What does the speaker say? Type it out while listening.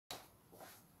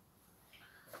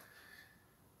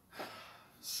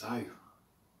So,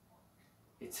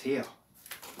 it's here.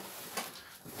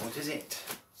 What is it?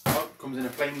 Oh, it comes in a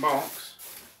plain box.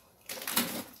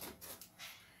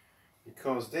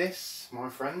 Because this, my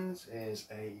friends, is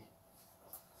a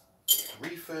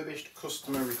refurbished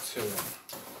customer return.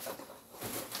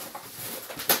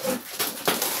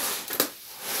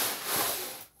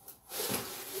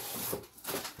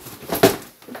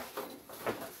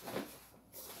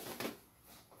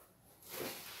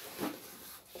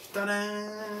 Ta-da!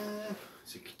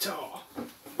 It's a guitar.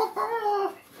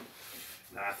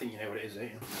 Nah, I think you know what it is, don't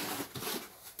you?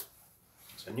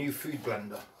 It's a new food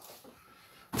blender.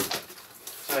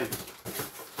 So,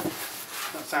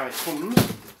 that's how it comes.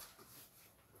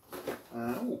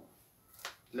 Oh,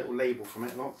 little label from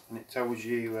it, look, and it tells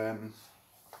you,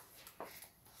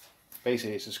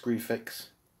 basically it's a screw fix,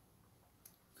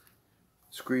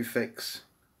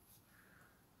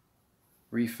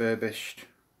 refurbished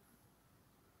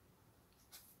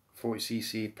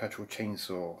 40cc petrol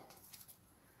chainsaw,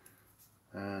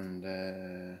 and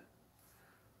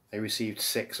they received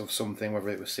 6 of something, whether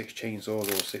it was 6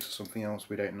 chainsaws or 6 of something else,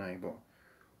 we don't know, but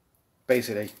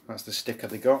basically that's the sticker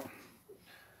they got.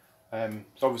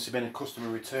 It's obviously been a customer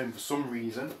return for some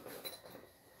reason.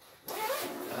 I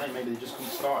think maybe they just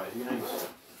couldn't start it, who knows.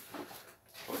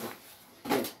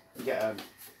 But you get a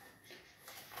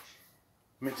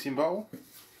mixing bowl.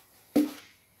 You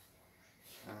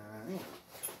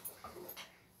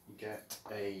get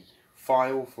a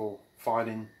file for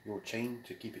filing your chain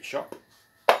to keep it sharp.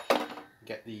 You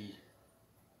get the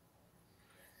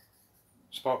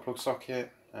spark plug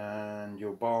socket and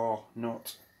your bar,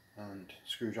 nut and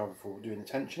screwdriver for doing the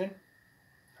tensioning.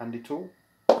 Handy tool.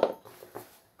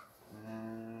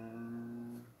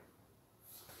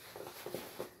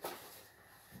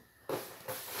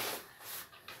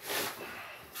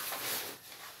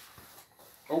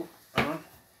 Oh, hang on,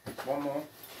 one more.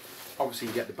 Obviously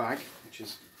you get the bag, which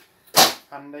is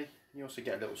handy. You also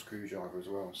get a little screwdriver as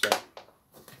well. So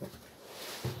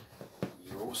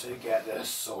you also get the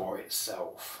saw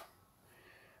itself.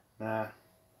 Now,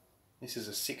 this is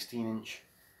a 16-inch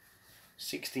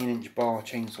bar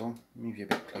chainsaw. Move you a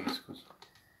bit close because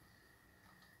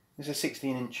this is a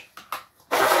 16-inch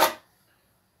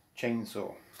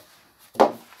chainsaw.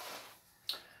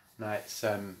 Now it's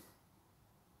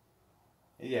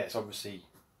yeah, it's obviously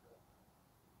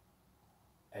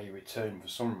a return for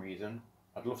some reason.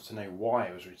 I'd love to know why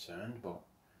it was returned, but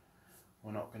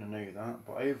we're not going to know that.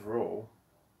 But overall,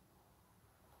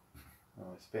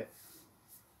 oh, it's a bit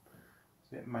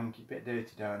manky, a bit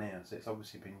dirty down here, so it's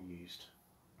obviously been used.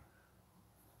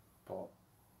 But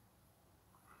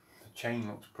the chain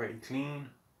looks pretty clean.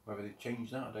 Whether they've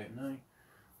changed that, I don't know.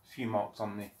 A few marks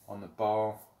on the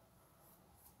bar,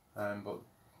 but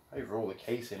overall the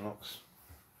casing looks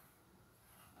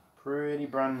pretty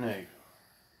brand new.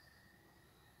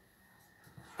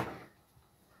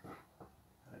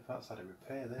 If that's had a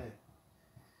repair there.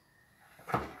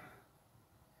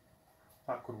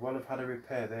 That could well have had a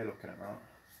repair there, looking at that.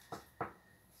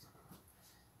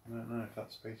 I don't know if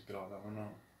that's supposed to be like that or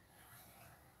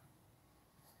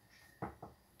not.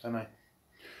 Don't know.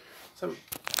 So,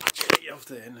 get you off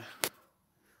there.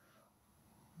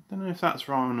 Don't know if that's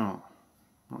right or not.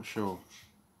 Not sure.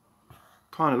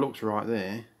 Kind of looks right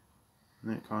there,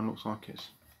 and it kind of looks like it's.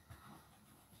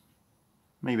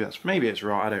 Maybe it's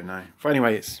right. I don't know. But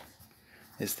anyway, it's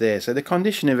there. So the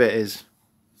condition of it is,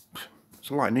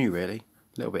 it's like new really.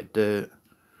 A little bit of dirt.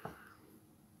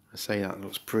 I say that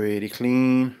looks pretty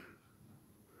clean.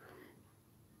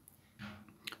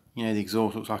 You know, the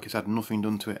exhaust looks like it's had nothing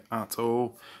done to it at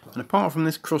all. And apart from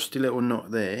this crusty little nut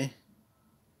there,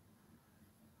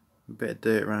 a bit of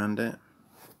dirt around it,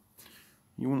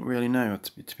 you wouldn't really know,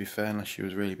 to be fair, unless you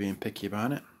was really being picky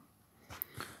about it.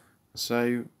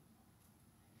 So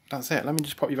that's it. Let me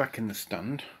just pop you back in the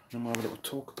stand and we'll have a little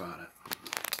talk about it.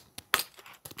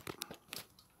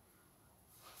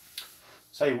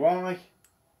 So why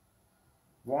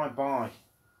buy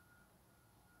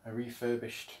a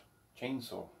refurbished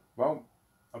chainsaw? Well,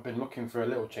 I've been looking for a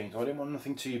little chainsaw. I didn't want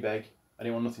nothing too big. I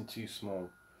didn't want nothing too small.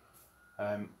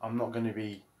 I'm not going to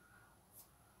be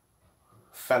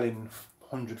felling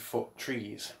 100-foot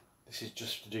trees. This is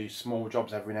just to do small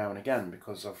jobs every now and again,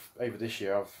 because over this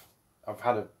year I've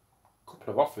had a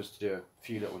couple of offers to do a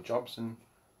few little jobs and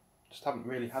just haven't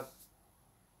really had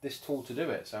this tool to do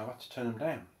it, so I've had to turn them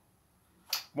down.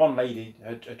 One lady,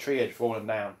 a tree had fallen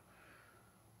down,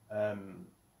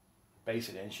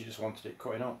 basically, and she just wanted it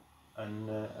cutting up, and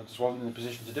I just wasn't in a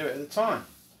position to do it at the time.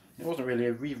 It wasn't really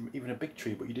even a big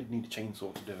tree, but you did need a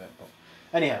chainsaw to do it. But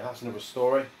anyhow, that's another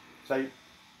story. So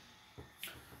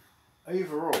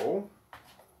overall,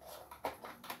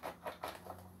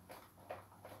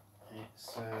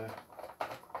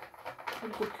 it's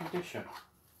in good condition.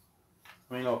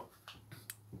 I mean, look,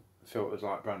 the filter's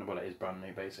like brand new. Well, it is brand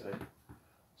new basically.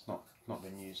 It's not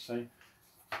been used. So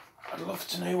I'd love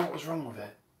to know what was wrong with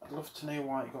it. I'd love to know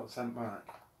why it got sent back.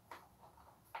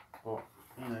 But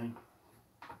you know,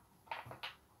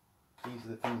 these are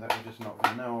the things that we're just not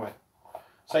going to know, are we?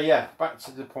 So yeah, back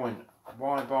to the point.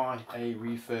 Why buy a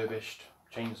refurbished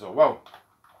chainsaw? Well,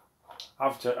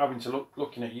 after having to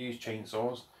looking at used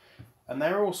chainsaws, and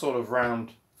they're all sort of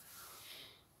round.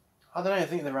 I don't know. I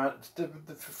think they're around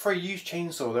for a used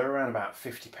chainsaw. They're around about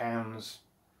 £50.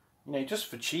 You know, just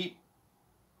for cheap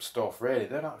stuff. Really,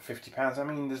 they're not £50. I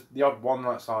mean, there's the odd one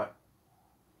that's like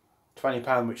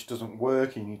 £20 which doesn't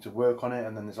work. And you need to work on it,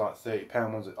 and then there's like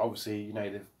 £30 ones that obviously, you know,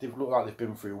 they've looked like they've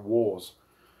been through wars.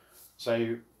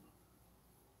 So,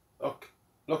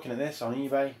 looking at this on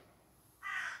eBay,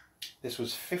 this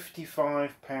was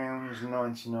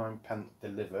 £55.99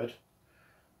 delivered.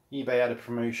 eBay had a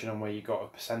promotion on where you got a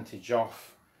percentage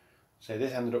off, so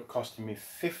this ended up costing me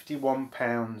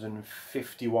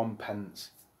 £51.51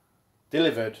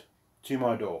 delivered to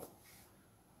my door,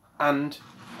 and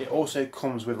it also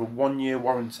comes with a 1-year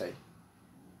warranty.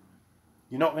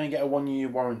 You're not going to get a 1-year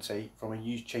warranty from a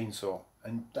used chainsaw,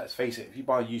 and let's face it, if you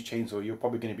buy a used chainsaw, you're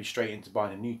probably going to be straight into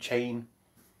buying a new chain.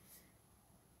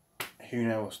 Who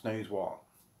knows what.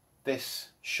 This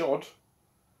should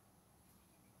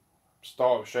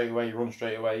start up straight away, run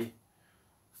straight away,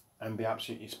 and be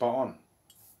absolutely spot on.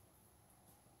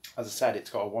 As I said,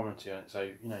 it's got a warranty on it, so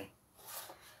you know.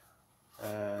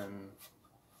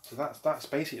 So that's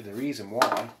basically the reason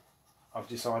why I've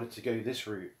decided to go this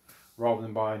route rather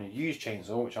than buying a used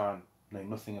chainsaw, which I know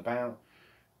nothing about,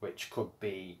 which could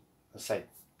be, as I said,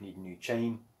 need a new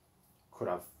chain, could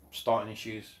have starting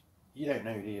issues. You don't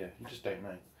know, do you? You just don't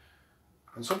know.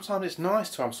 And sometimes it's nice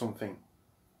to have something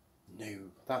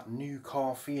new, that new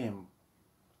car feeling.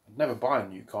 I'd never buy a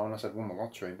new car unless I'd won the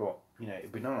lottery, but you know,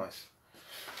 it'd be nice.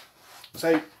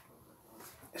 So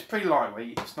it's pretty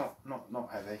lightweight. It's not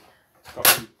heavy. It's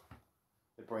got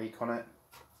the brake on it,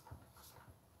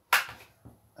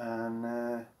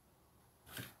 and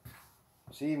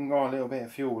it's even got a little bit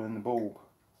of fuel in the bulb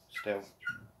still.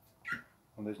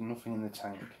 Well, there's nothing in the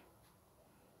tank.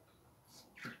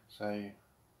 So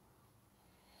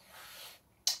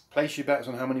place your bets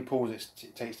on how many pulls it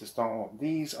takes to start up.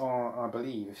 These are, I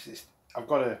believe, I've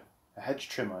got a hedge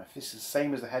trimmer. If this is the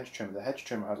same as the hedge trimmer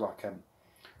has like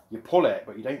you pull it,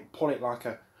 but you don't pull it like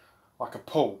a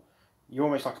pull. You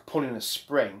almost like pulling a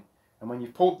spring, and when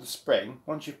you've pulled the spring,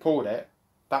 once you've pulled it,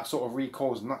 that sort of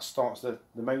recoils and that starts the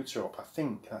motor up. I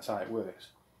think that's how it works.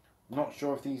 I'm not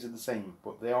sure if these are the same,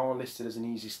 but they are listed as an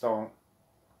easy start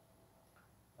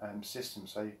system.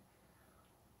 So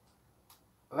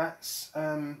let's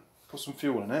put some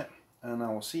fuel in it, and I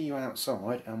will see you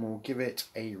outside and we'll give it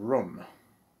a run.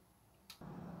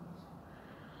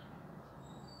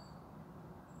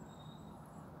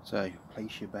 So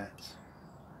place your bets.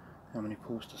 How many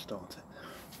pulls to start it?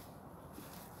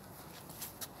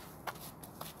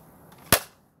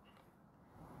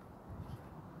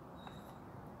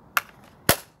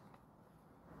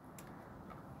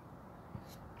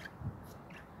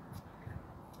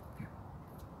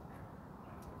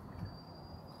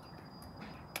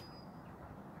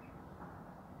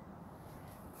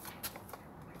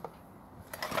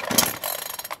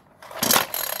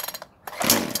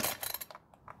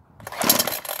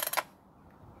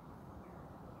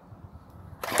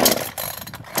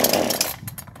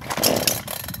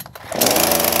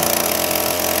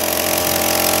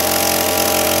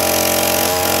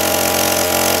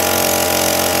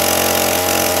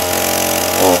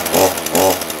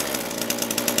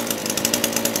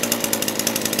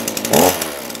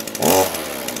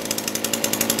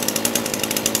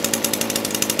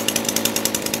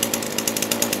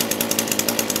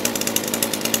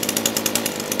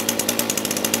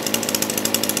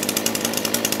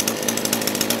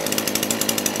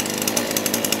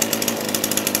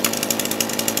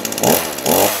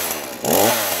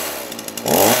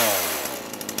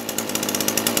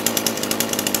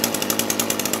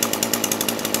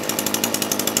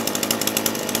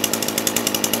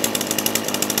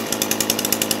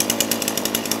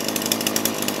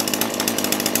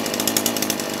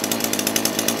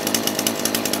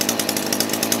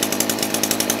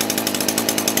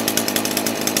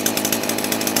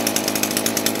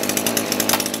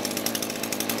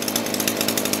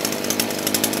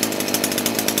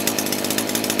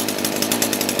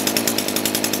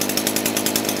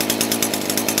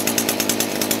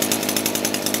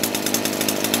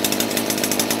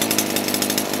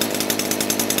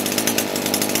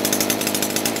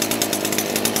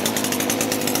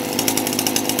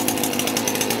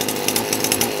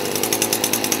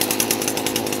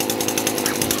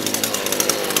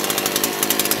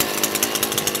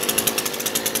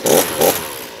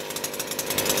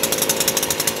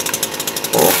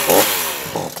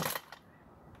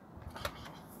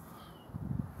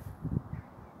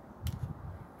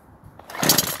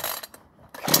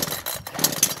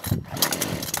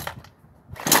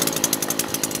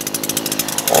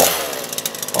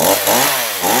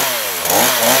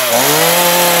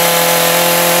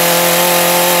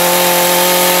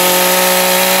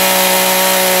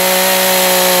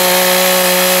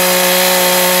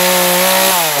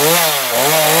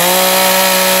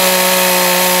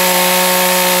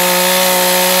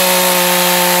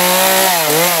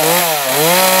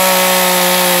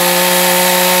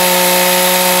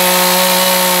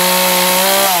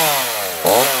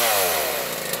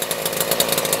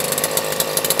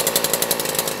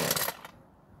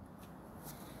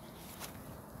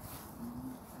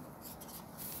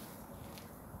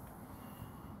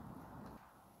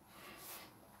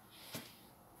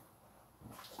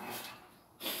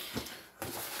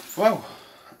 Well,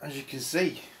 as you can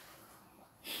see,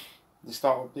 the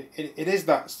start it is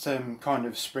that kind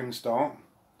of spring start.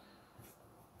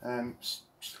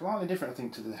 Slightly different, I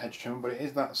think, to the hedge trimmer, but it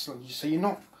is that. So you're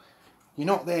not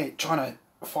there trying to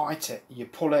fight it. You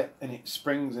pull it and it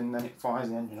springs, and then it fires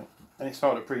the engine up, and it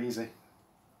started pretty easy.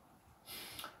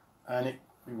 And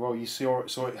you saw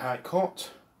it how it cut.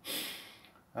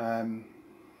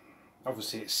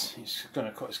 Obviously it's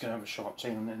gonna cut. It's gonna have a sharp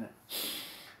chain on it, isn't it?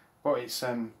 But it's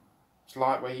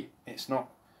lightweight. It's not,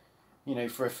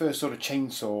 for a first sort of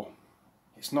chainsaw,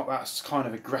 it's not that kind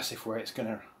of aggressive where it's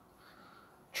gonna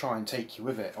try and take you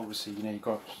with it. Obviously, you've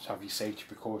got to have your safety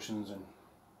precautions and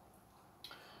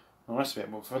all the rest of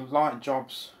it. But for light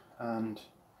jobs and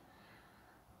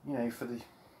for the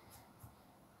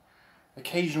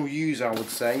occasional user, I would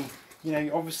say,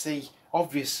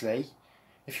 obviously,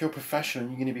 if you're a professional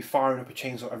and you're going to be firing up a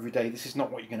chainsaw every day, this is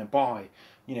not what you're going to buy.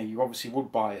 You obviously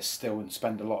would buy a still and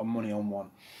spend a lot of money on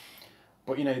one.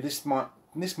 But this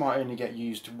might only get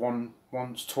used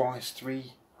once, twice,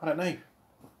 three. I don't know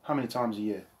how many times a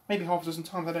year. Maybe half a dozen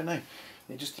times. I don't know.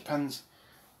 It just depends.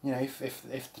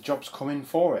 If the job's coming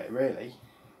for it, really.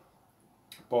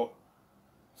 But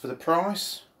for the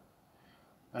price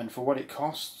and for what it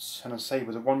costs, and I say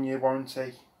with a 1-year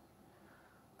warranty,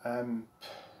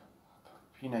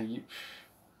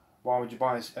 why would you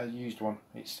buy a used one?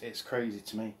 It's crazy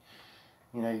to me.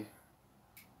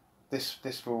 This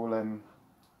will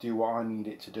do what I need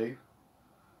it to do.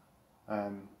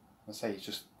 I say it's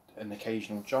just an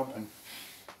occasional job,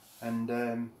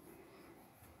 and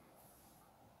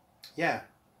yeah,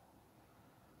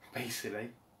 basically.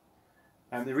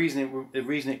 The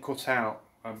reason it cut out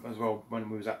as well when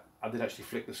we was I did actually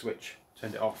flick the switch,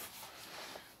 turned it off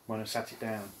when I sat it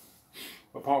down.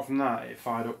 But apart from that, it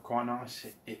fired up quite nice.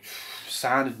 It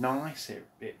sounded nice. It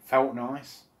felt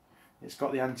nice. It's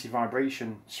got the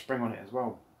anti-vibration spring on it as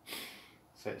well,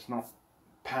 so it's not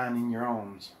pounding your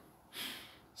arms.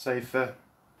 So for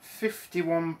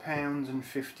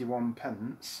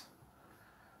 £51.51,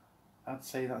 I'd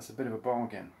say that's a bit of a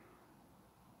bargain.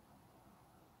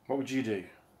 What would you do?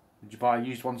 Would you buy a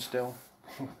used one still?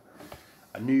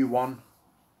 A new one?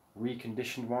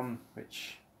 Reconditioned one?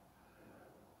 Which,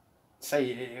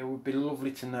 say, it would be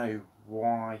lovely to know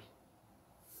why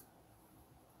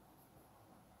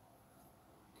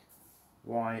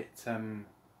it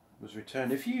was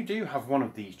returned. If you do have one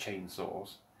of these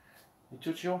chainsaws,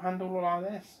 does your handle look like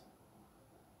this?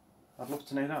 I'd love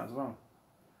to know that as well.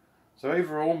 So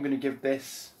overall, I'm going to give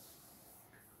this,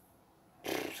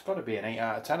 it's got to be an 8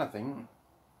 out of 10, I think.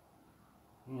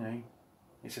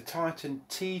 It's a Titan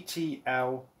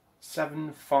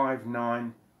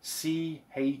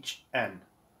TTL759CHN,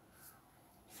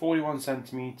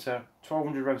 41cm,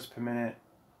 1200 revs per minute,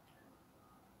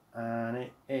 and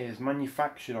it is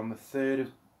manufactured on the 3rd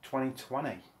of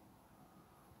 2020.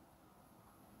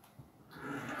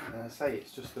 I say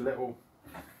it's just a little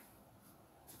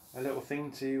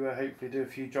thing to hopefully do a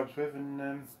few jobs with,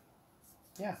 and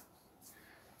yeah,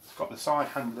 it's got the side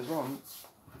handle as well.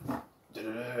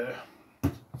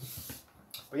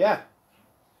 But yeah,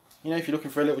 if you're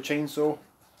looking for a little chainsaw,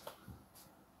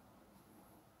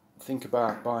 think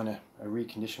about buying a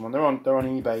reconditioned one. They're on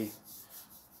eBay.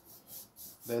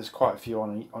 There's quite a few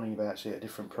on eBay actually at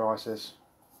different prices,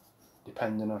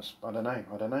 depending on, I don't know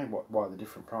why the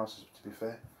different prices, to be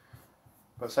fair.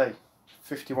 But say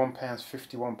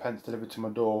 £51.51 delivered to my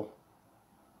door.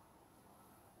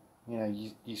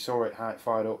 You saw it, how it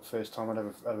fired up. First time I'd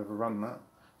ever run that.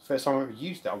 First time I ever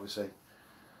used it, obviously.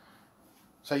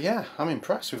 So yeah, I'm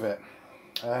impressed with it.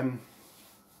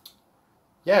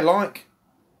 Yeah,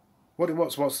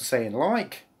 what's the saying?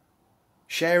 Like,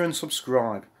 share and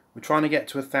subscribe. We're trying to get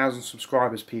to 1,000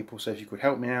 subscribers, people. So if you could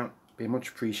help me out, it'd be much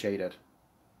appreciated.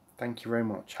 Thank you very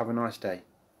much. Have a nice day.